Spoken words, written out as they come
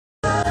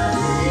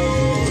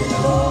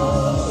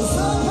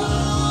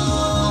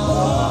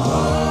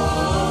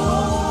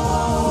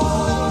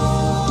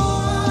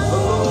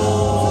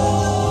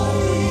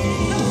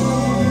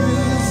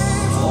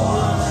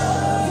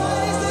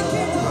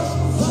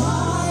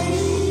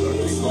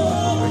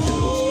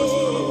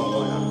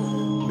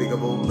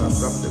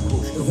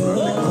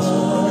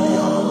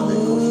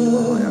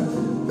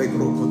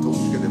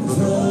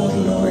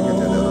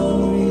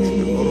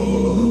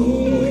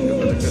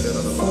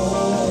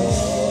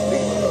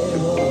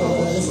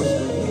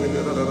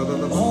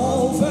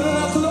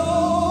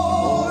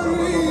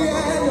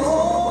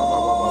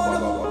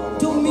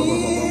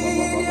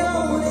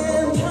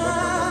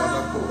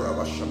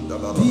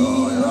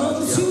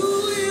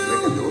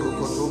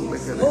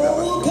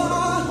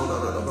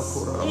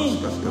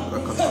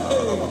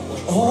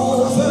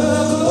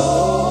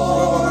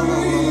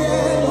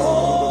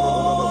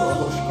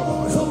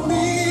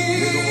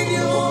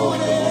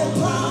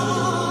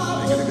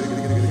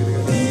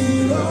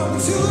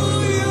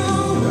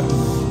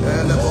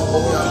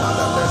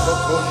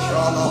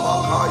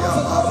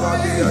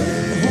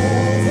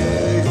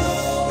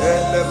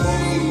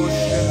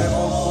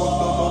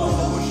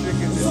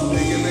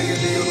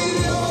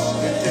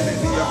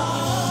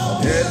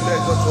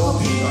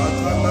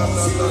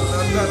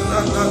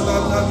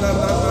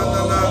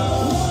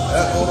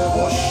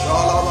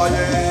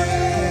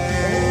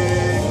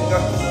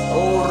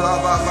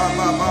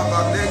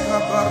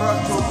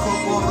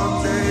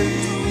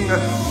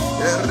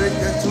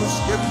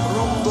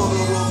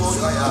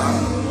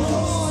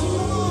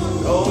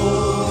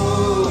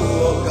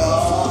Oh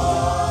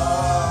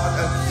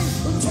God,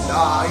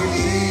 thine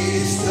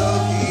is the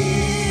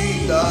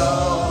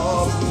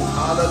kingdom,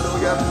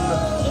 hallelujah,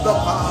 the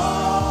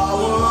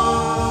power,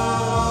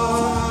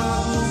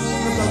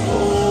 the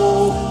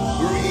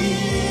glory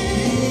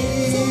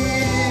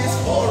is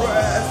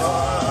forever.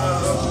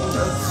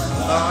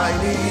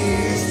 Thine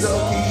is the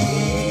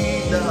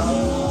kingdom.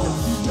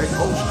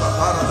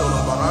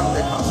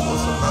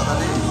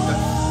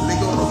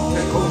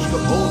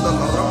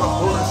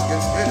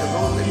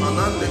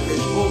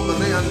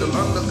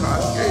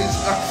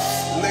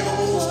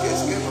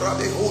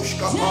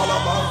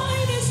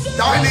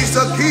 Thine is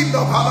the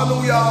kingdom,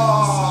 hallelujah,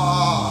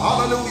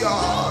 hallelujah.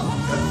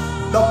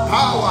 The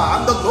power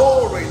and the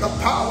glory, the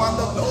power and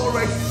the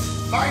glory.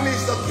 Thine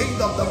is the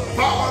kingdom, the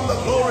power and the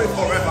glory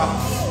forever.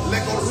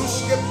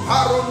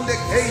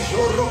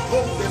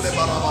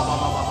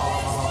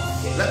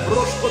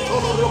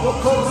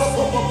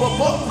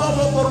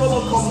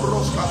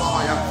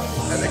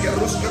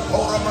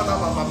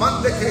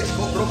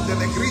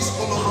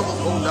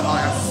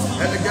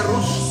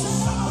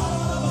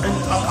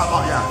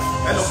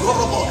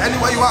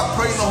 Anywhere you are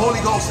praying the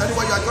Holy Ghost,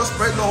 anywhere you are just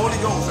praying the Holy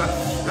Ghost.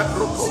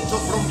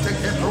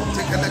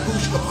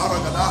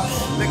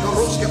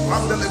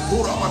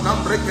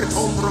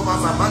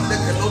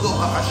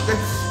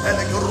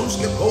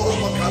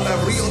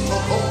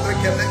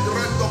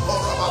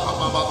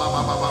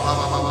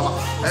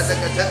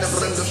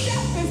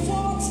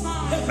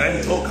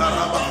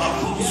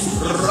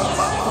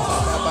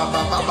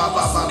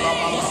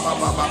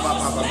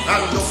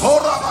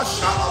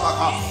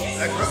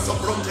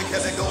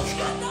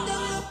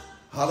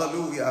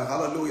 Hallelujah,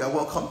 hallelujah.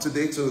 Welcome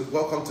today to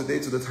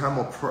the time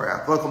of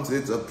prayer. Welcome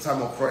today to the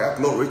time of prayer.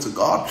 Glory to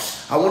God.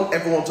 I want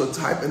everyone to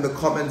type in the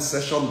comment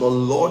section, the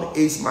Lord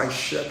is my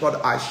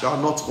shepherd, I shall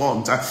not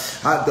want.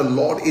 The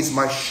Lord is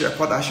my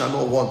shepherd, I shall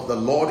not want. The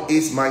Lord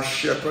is my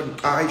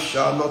shepherd, I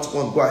shall not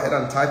want. Go ahead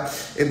and type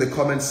in the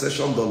comment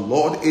section, the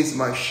Lord is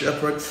my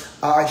shepherd,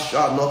 I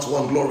shall not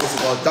want. Glory to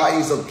God. That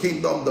is the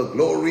kingdom, the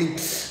glory.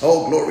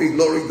 Oh, glory,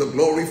 glory, the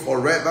glory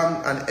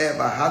forever and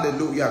ever.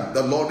 Hallelujah.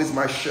 The Lord is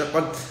my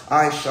shepherd,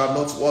 I shall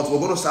not want. We're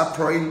going to start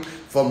praying.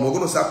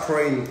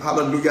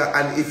 Hallelujah.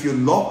 And if you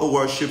love the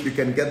worship, you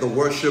can get the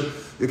worship.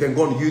 You can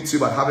go on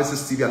YouTube at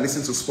DSTV and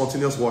listen to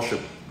spontaneous worship.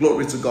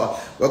 Glory to God.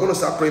 We're going to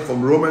start praying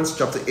from Romans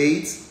chapter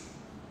 8.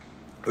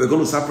 We're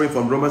going to start praying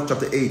from Romans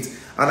chapter 8.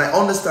 And I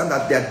understand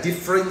that there are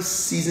different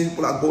seasons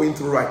people are going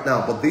through right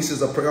now. But this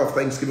is a prayer of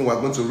thanksgiving we're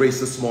going to raise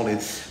this morning.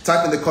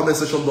 Type in the comment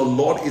section, the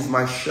Lord is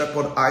my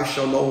shepherd, I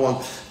shall not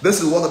want.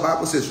 This is what the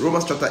Bible says,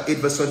 Romans chapter 8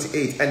 verse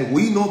 28. And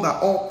we know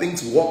that all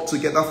things work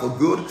together for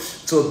good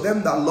to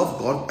them that love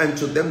God and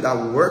to them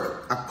that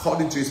work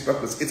according to his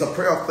purpose. It's a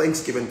prayer of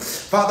thanksgiving.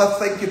 Father,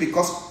 thank you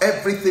because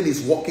everything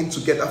is working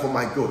together for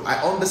my good. I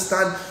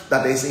understand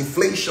that there is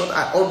inflation.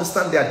 I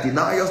understand there are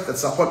denials,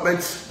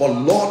 disappointment. But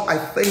Lord, I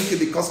thank you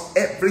because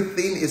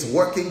everything is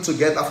working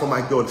together for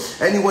my good.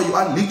 Anywhere you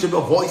are, lift up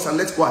your voice and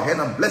let's go ahead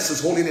and bless his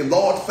holy name.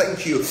 Lord,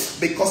 thank you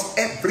because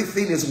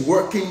everything is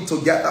working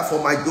together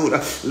for my good.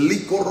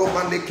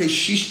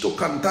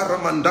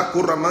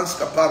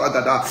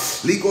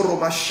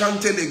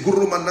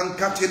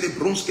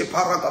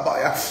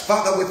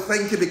 Father, we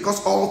thank you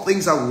because all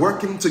things are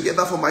working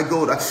together for my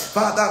good.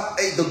 Father,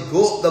 the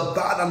good, the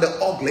bad, and the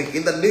ugly,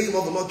 in the name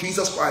of the Lord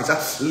Jesus Christ.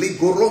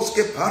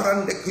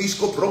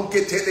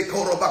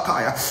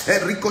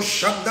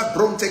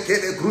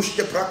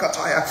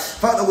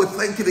 Father, we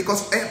thank you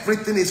because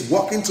everything is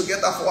working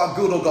together for our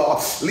good, oh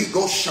God. We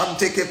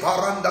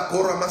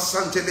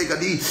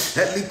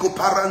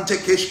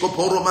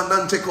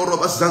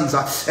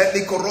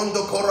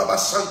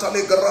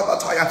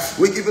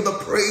give you the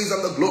praise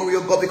and the glory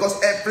of God because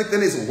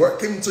everything is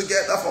working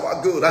together for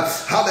our good.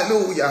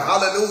 Hallelujah,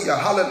 hallelujah,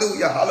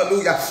 hallelujah,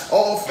 hallelujah.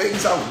 All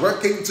things are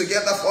working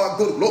together for our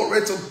good.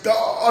 Glory to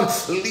God.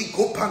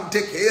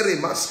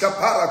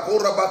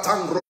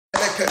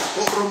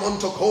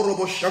 Koromonto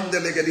Korobo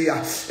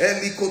Shandelegadia,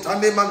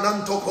 Elikotane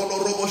Mananto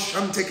Kolorobo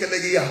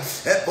Shantekelegia,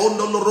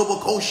 Ebondo Robo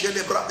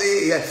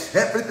Koshelebrade.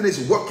 Everything is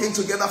working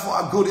together for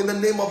our good in the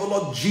name of the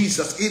Lord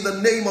Jesus. In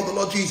the name of the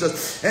Lord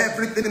Jesus,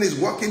 everything is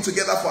working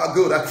together for our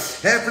good.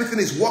 Everything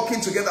is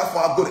working together for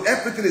our good.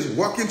 Everything is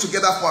working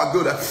together for our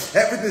good.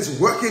 Everything is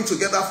working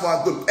together for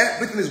our good.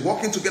 Everything is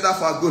working together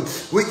for our good.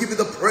 We give you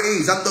the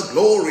praise and the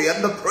glory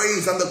and the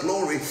praise and the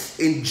glory.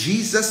 In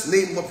Jesus'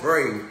 name we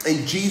pray.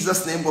 In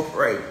Jesus' name we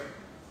pray.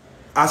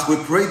 As we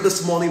prayed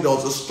this morning, there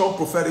was a strong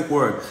prophetic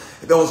word.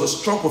 There was a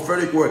strong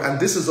prophetic word, and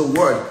this is a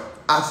word.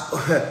 As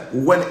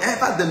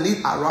whenever the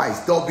need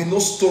arises, there will be no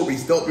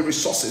stories, there will be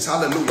resources.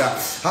 Hallelujah.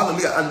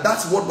 Hallelujah. And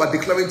that's what we're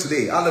declaring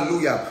today.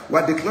 Hallelujah.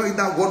 We're declaring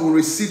that what we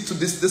received to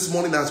this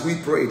morning as we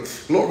prayed.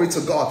 Glory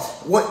to God.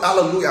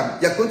 Hallelujah.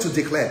 You're going to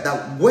declare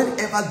that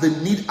whenever the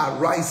need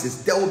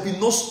arises, there will be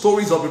no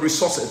stories, there will be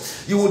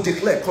resources. You will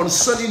declare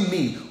concerning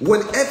me,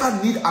 whenever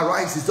need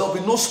arises, there will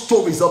be no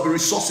stories, there will be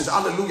resources.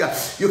 Hallelujah.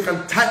 You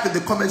can type in the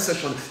comment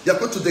section. You're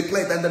going to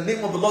declare that in the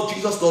name of the Lord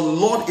Jesus, the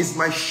Lord is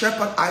my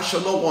shepherd, I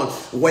shall not want.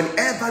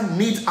 Whenever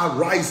need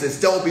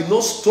arises, there will be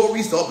no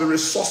stories, there will be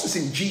resources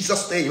in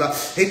Jesus' name.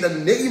 In the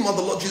name of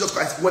the Lord Jesus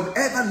Christ,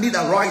 whenever need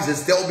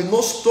arises, there will be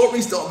no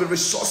stories, there will be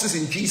resources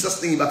in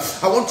Jesus' name.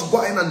 I want to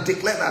go ahead and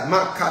declare that.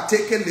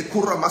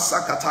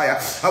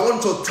 I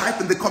want to type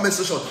in the comment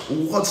section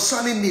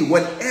concerning me,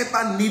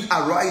 whenever need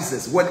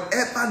arises,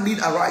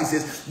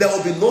 there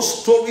will be no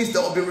stories,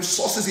 there will be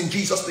resources in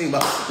Jesus' name.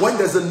 When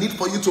there's a need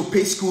for you to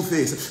pay school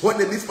fees, when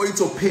there's a need for you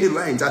to pay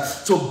rent,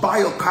 to buy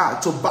your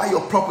car, to buy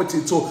your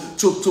property, to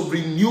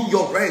renew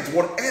your rent,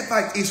 whatever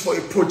it is for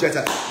a project,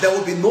 there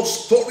will be no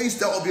stories,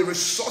 there will be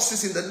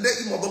resources in the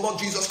name of the Lord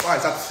Jesus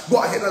Christ.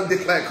 Go ahead and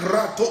declare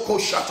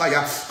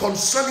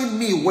concerning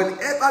me,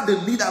 whenever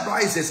the need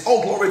arises,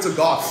 oh glory to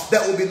God,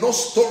 there will be no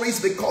stories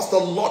because the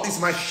Lord is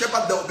my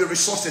shepherd, there will be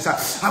resources.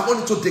 I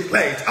want you to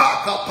declare it.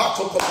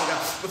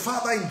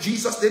 Father, in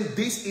Jesus' name,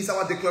 this is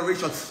our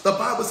declaration. The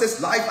Bible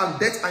says life and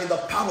death are in the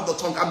power of the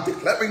tongue. I'm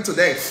declaring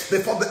today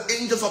before the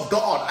angels of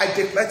God, I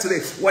declare today,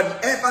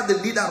 whenever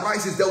the need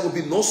arises, there will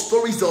be no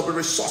stories, there will be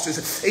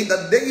resources. In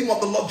the name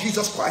of the Lord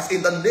Jesus Christ,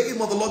 in the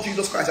name of the Lord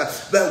Jesus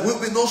Christ, there will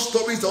be no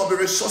stories, there will be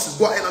resources.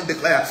 Go ahead and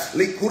declare.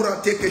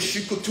 Likura teke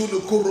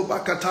shikutulu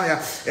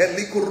kurubakataya,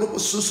 elikurubu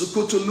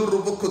susukutulu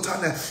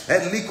rubukutana,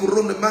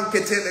 elikurun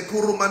manketele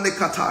kurumane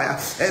kataya,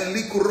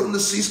 elikurun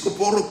sisko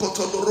poro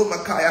kotoluru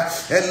makaya,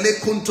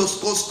 elikuntos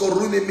kosko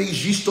rune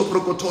mijisto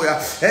prokotoya.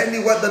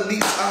 Anywhere the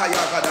needs are,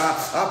 yagada,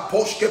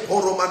 aposhke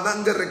poro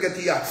mananga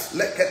regetia,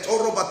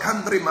 leketoro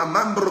bakandri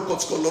mamambro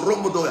kotsko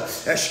loromodoya,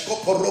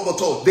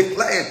 eshkoporoboto.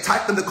 Declare,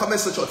 type in the comment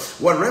section.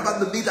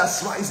 Wherever the need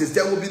arises,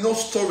 there will be no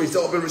stories,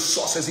 there will be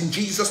resources in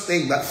Jesus'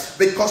 name.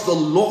 Because the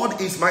Lord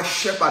is my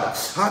shepherd.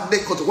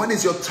 When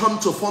is your turn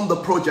to fund the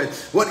project?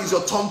 When is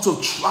your turn to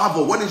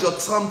travel? When is your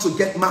turn to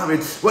get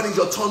married? When is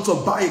your turn to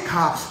buy a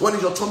car? When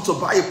is your turn to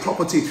buy a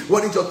property?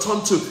 When is your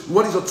turn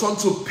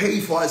to pay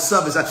for a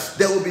service?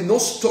 There will be no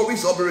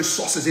stories or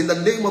resources in the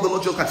name of the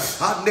Lord Jesus Christ.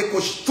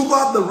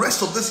 Throughout the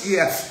rest of this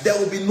year, there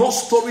will be no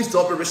stories,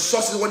 there will be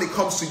resources when it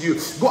comes to you.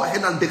 Go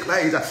ahead and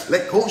declare it.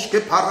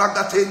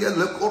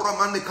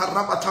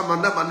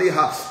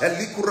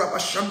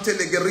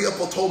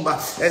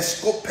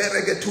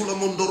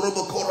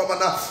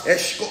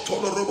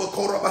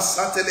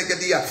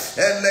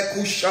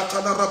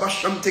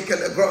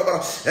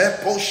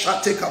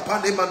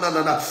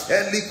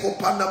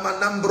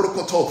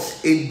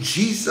 In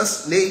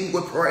Jesus' name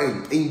we pray.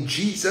 In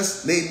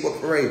Jesus' name we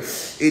pray.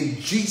 In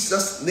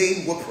Jesus'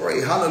 name we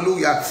pray.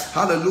 Hallelujah.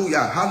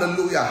 Hallelujah.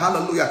 Hallelujah.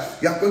 Hallelujah.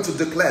 You are going to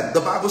declare.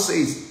 The Bible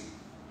says,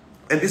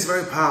 and this is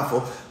very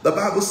powerful. The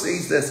Bible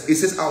says this. It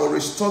says, I will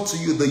restore to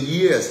you the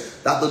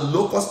years that the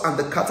locust and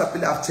the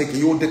caterpillar have taken.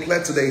 You will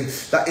declare today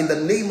that in the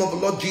name of the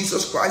Lord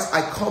Jesus Christ,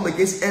 I come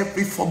against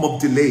every form of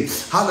delay.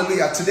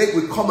 Hallelujah. Today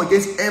we come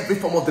against every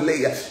form of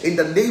delay. In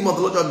the name of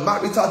the Lord,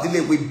 marital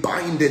delay, we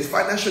bind it.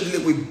 Financial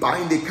delay, we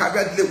bind it.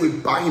 Career delay, we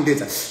bind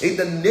it. In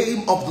the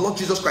name of the Lord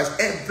Jesus Christ,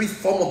 every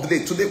form of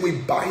delay, today we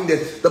bind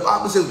it. The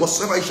Bible says,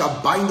 whatsoever you shall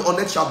bind on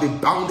earth shall be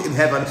bound in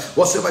heaven.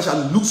 Whatsoever you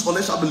shall loose on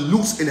earth shall be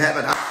loose in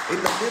heaven. In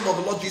the name of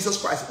the Lord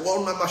Jesus Christ,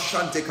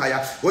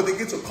 we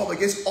begin to come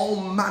against all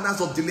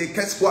manners of delay.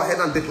 Let's go ahead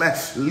and declare.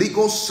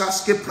 Ligo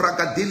saske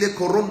pragadile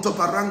koronto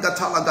paranga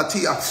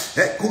talagatia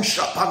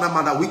ekusha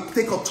panamana. We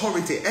take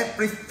authority.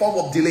 Every form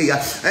of delay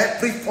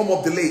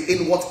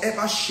in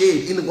whatever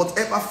shade, in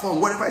whatever form,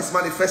 wherever it's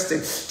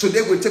manifesting.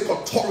 Today we take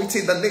authority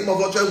in the name of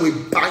the Lord. We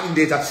bind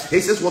it.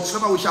 He says,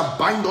 whatsoever we shall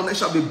bind on it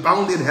shall be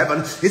bound in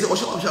heaven. He says,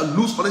 whatsoever we shall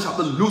loose on it shall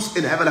be loose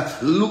in heaven.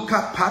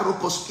 Luka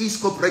parokos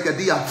isko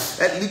pregadia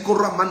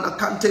elikura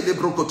manakante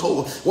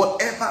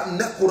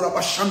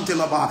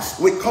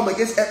we come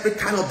against every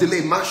kind of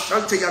delay.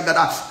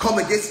 Come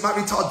against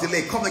marital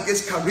delay, come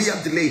against career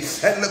delay.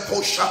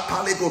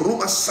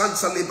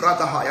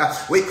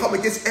 We come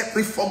against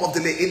every form of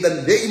delay in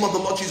the name of the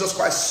Lord Jesus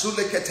Christ.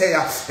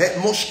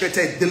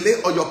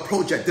 Delay on your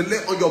project, delay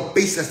on your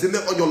business, delay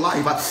on your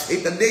life.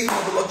 In the name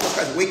of the Lord Jesus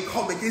Christ, we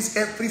come against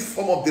every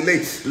form of delay.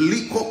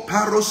 Liko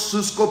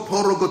parosusko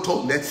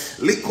porogotonde,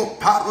 liko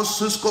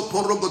parosusko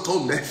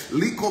porogotonde,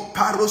 liko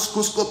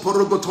paroskusko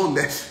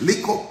porogotonde,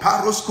 liko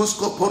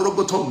paroskusko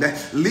porogotonde,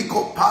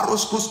 liko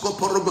paroskusko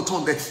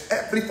porogotonde.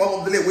 Every form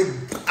of delay,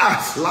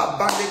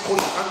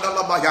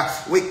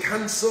 we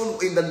cancel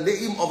in the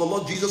name of the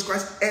Lord Jesus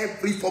Christ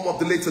every form of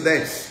delay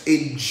today.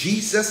 In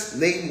Jesus'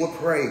 name we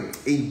pray.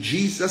 In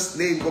Jesus'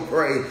 name we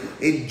pray.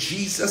 In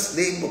Jesus'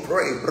 name we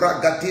pray.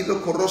 Bragadino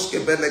koroske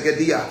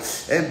belegedia.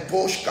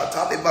 Emposh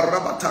katale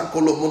barabatan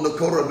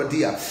kolomonokoro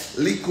badia.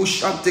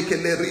 Likushante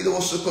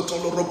kelerido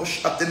sukotolo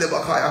roboshate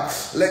lebakaya.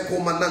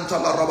 Lekomananta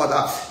la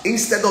rabada.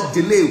 Instead of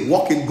delay,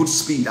 walk in good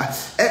speed.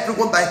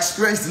 Everyone that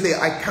experienced delay,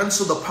 I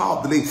cancel the power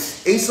of delay.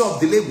 Instead of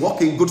delay,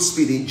 walk in good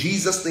speed in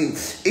Jesus' name.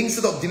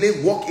 Instead of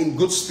delay, walk in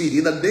good speed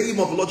in the name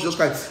of the Lord Jesus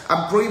Christ.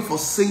 I'm praying for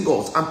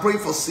singles. I'm praying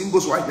for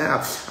singles right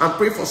now. I'm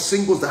praying for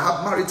singles that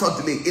have marital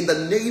delay. In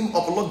the name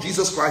of the Lord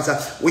Jesus Christ,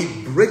 we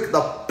break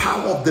the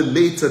power of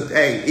delay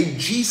today. In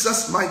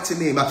Jesus' mighty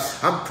name,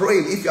 I'm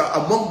praying. If you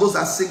are among those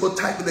that are single,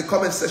 type in the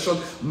comment section,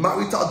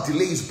 marital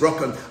delay is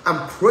broken.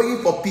 I'm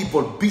praying for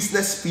people,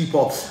 business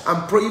people.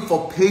 I'm praying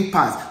for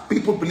papers.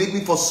 People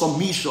believing for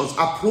submissions,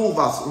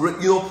 approvals,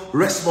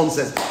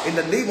 responses. In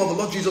the name of the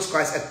Lord Jesus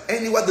Christ, and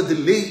anywhere the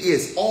delay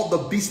is, all the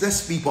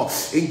business people,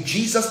 in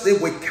Jesus'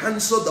 name, we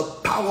cancel the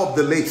power of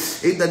delay.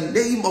 In the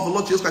name of the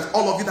Lord Jesus Christ,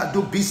 all of you that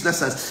do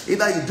businesses,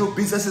 either you do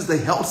businesses in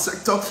the health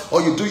sector,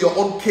 or you do your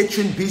own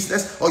catering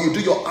business, or you do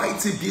your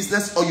IT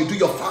business, or you do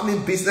your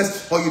farming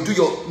business, or you do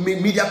your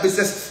media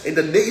business, in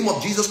the name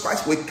of Jesus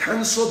Christ, we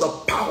cancel the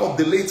power of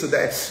delay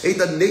today. In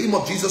the name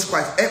of Jesus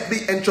Christ,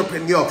 every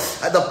entrepreneur,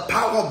 the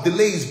power of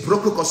delay is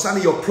broken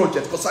concerning your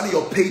project, concerning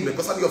your payment,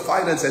 concerning your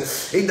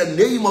finances. In the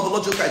name of the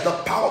Lord Jesus Christ, the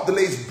power of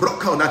delay is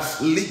broken. Everyone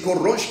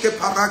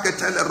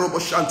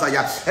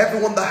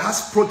that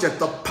has project,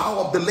 the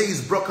power of delay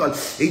is broken.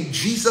 In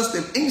Jesus'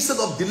 name, instead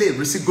of delay,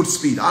 receive good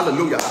speed.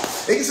 Hallelujah.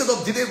 Instead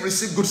of delay,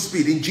 receive good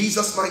speed. In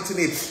Jesus' mighty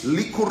name. Instead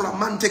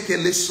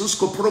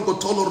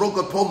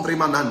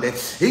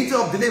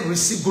of delay,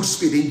 receive good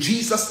speed. In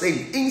Jesus'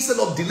 name. Instead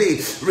of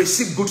delay,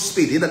 receive good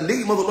speed. In the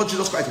name of the Lord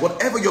Jesus Christ,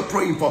 whatever you're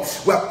praying for,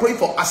 we are praying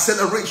for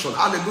acceleration.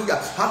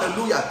 Hallelujah.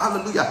 Hallelujah.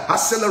 Hallelujah.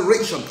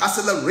 Acceleration.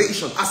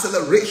 Acceleration.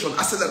 Acceleration.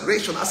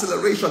 Acceleration.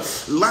 Acceleration.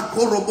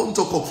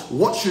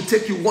 What should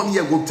take you 1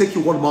 year will take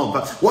you 1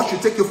 month. What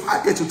should take you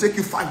 5 years will take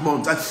you 5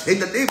 months. In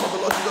the name of the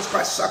Lord Jesus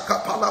Christ,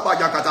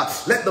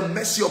 let the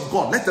mercy of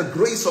God, let the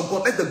grace of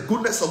God, let the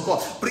goodness of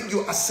God bring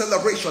you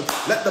acceleration.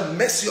 Let the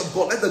mercy of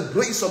God, let the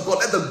grace of God,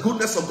 let the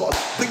goodness of God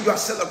bring you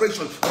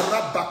acceleration.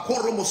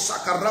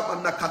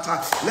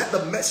 Let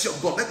the mercy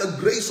of God, let the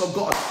grace of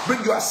God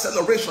bring you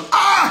acceleration.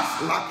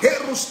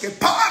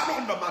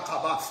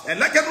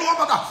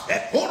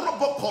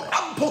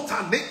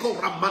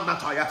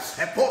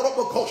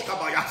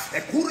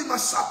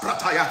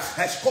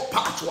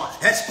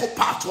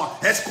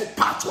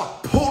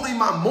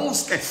 Porima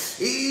monske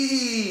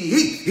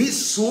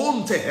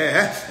Isuonte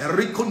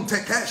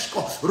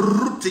Ricontekesco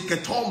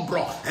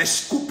Rutiketombro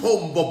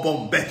Escupombo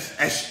Bombe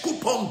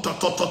Escuponto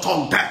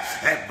Tototonte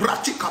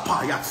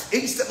Braticapaya.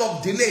 Instead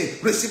of delay,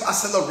 receive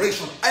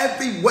acceleration.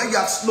 Everywhere you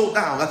are slowed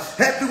down,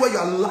 everywhere you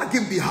are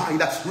lagging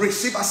behind,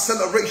 receive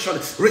acceleration.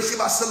 Receive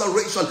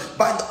acceleration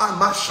by the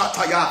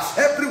Amashataya.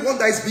 Everyone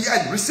that is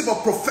behind, receive a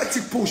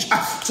prophetic push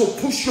to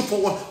push you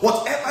forward.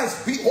 Whatever is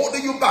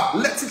holding you back,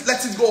 let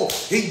it go.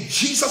 In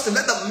Jesus' name,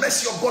 let the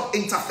mercy of God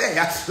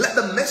interfere. Let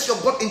the mercy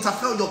of God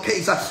interfere in your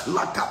case.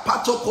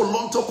 Lakapato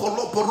kolonto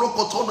koloporo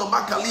kotono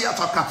makalia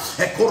taka.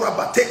 Ekora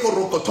bateko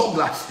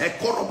rokotongla.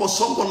 Ekoro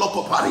bosongo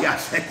lokoparia.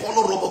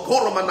 Ekolo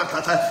robokoro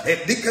manakata.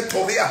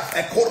 Ediketoria.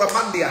 Ekora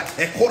mandia.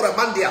 Ekora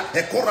mandia.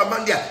 Ekora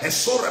mandia.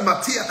 Esore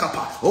matia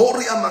kapa.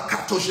 Oria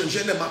makato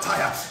jenjene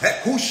mataya.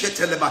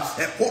 Ekusheteleba.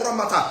 Ekora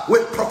mata. We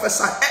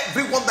prophesy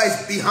everyone that is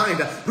behind,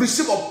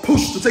 receive a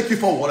push to take you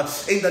forward.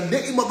 In the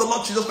name of the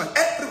Lord Jesus Christ,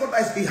 everyone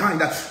that is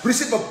behind,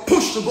 receive a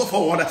push to go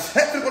forward.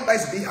 Everyone that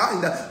is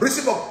behind,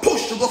 receive a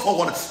push to go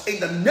forward. In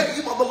the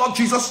name of the Lord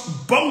Jesus,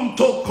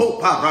 Bonto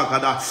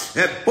Koparagada,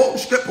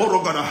 Boske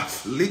Porogada,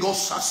 Ligo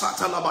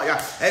Sasata Labaya,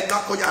 and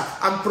Nakoya.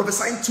 I'm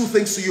prophesying two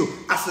things to you: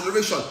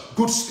 acceleration,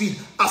 good speed,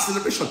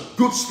 acceleration,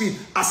 good speed,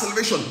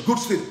 acceleration, good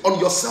speed on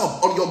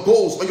yourself, on your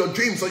goals, on your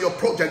dreams, on your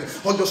project,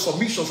 on your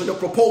submissions, on your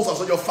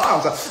proposals, on your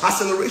files.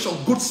 Acceleration,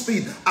 good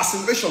speed,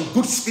 acceleration,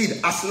 good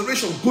speed,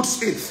 acceleration, good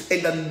speed.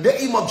 In the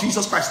name of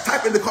Jesus Christ,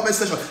 type in the comment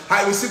section,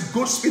 I receive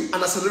good speed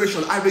and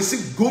acceleration. I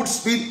receive good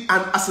speed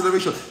and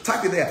acceleration.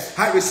 Type it there.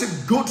 I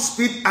receive good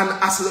speed and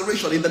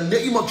acceleration in the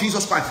name of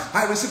Jesus Christ.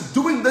 I receive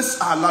doing this.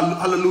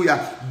 Hallelujah.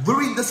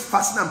 during this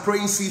fasting and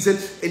praying season,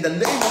 in the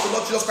name of the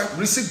Lord Jesus Christ,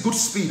 receive good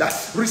speed,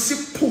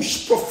 receive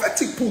push,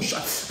 prophetic push,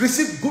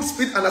 receive good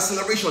speed and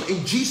acceleration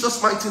in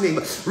Jesus' mighty name.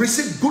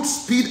 Receive good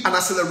speed and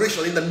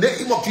acceleration in the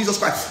name of Jesus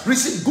Christ.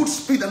 Receive good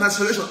speed and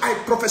acceleration. I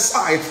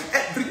prophesy,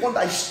 everyone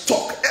that is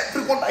stuck,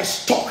 everyone that is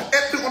stuck,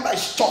 everyone that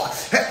is stuck,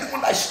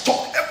 everyone that is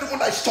stuck, everyone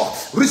that is stuck,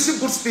 receive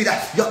good speed.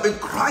 You have been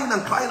crying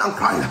and crying and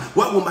crying.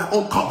 When will my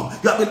own come?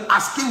 You have been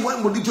asking,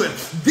 when will you do it?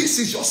 This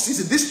is your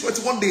season. This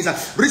 21 days.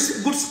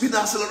 Receive good speed and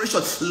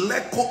acceleration. I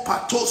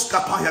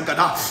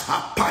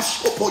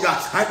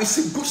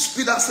receive good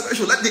speed and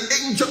acceleration. Let the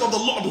angel of the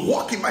Lord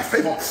walk in my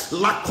favor.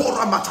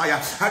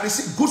 I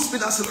receive good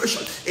speed and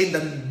acceleration in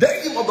the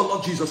name of the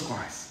Lord Jesus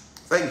Christ.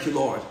 Thank you,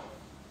 Lord.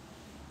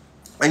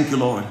 Thank you,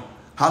 Lord.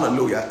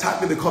 Hallelujah.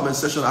 Type in the comment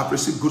section, I've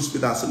received good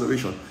speed and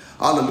acceleration.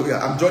 Hallelujah.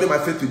 I'm joining my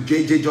faith with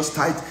JJ. Just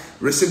type,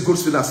 receive good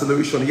speed and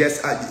acceleration.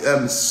 Yes,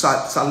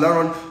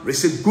 Salaron,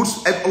 receive good.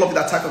 All of you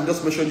that type, I'm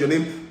just mentioning your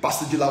name.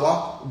 Pastor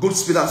Jilawa, good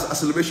speed and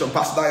acceleration.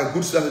 Pastor Daya,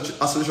 good speed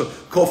and acceleration.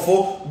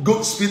 Kofo,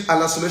 good speed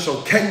and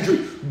acceleration.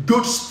 Kendrick,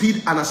 good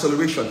speed and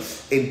acceleration.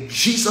 In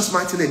Jesus'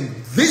 mighty name,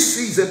 this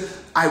season,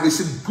 I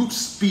receive good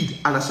speed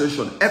and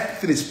acceleration.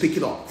 Everything is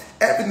picking up.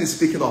 Everything is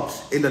picking up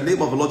in the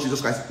name of the Lord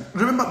Jesus Christ.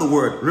 Remember the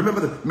word.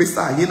 Remember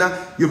Mr.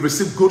 Hyena, you've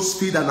received good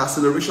speed and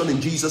acceleration in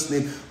Jesus'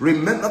 name.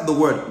 Remember the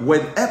word.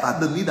 Whenever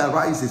the need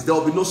arises, there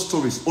will be no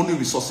stories, only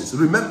resources.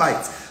 Remember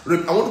it.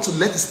 I want you to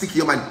let it stick in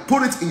your mind.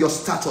 Put it in your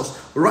status.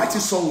 Write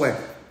it somewhere.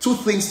 2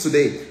 things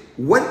today.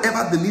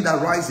 Whenever the need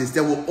arises,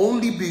 there will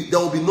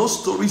be no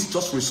stories,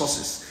 just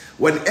resources.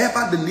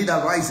 Whenever the need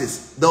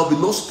arises, there will be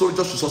no story,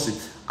 just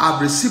resources.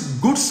 I've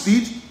received good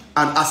speed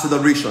and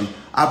acceleration.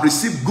 I've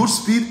received good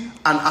speed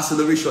and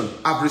acceleration.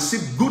 I've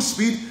received good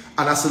speed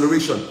and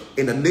acceleration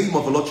in the name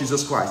of the Lord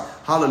Jesus Christ.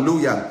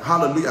 Hallelujah.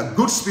 Hallelujah.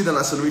 Good speed and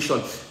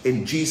acceleration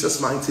in Jesus'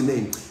 mighty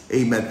name.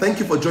 Amen. Thank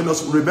you for joining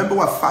us. Remember,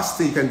 we're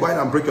fasting. You can go ahead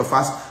and break your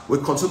fast.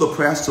 We'll continue the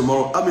prayers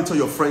tomorrow. Let me tell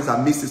your friends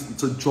that missed it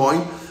to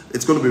join.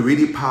 It's going to be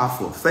really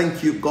powerful.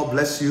 Thank you. God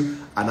bless you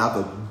and have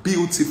a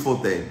beautiful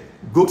day.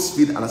 Good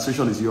speed and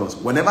acceleration is yours.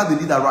 Whenever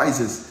the need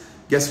arises,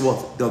 guess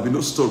what? There will be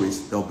no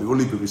stories. There will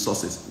only be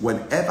resources.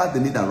 Whenever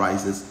the need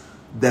arises,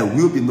 there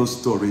will be no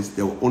stories.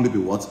 There will only be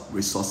what?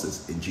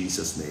 Resources in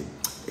Jesus' name.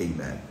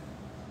 Amen.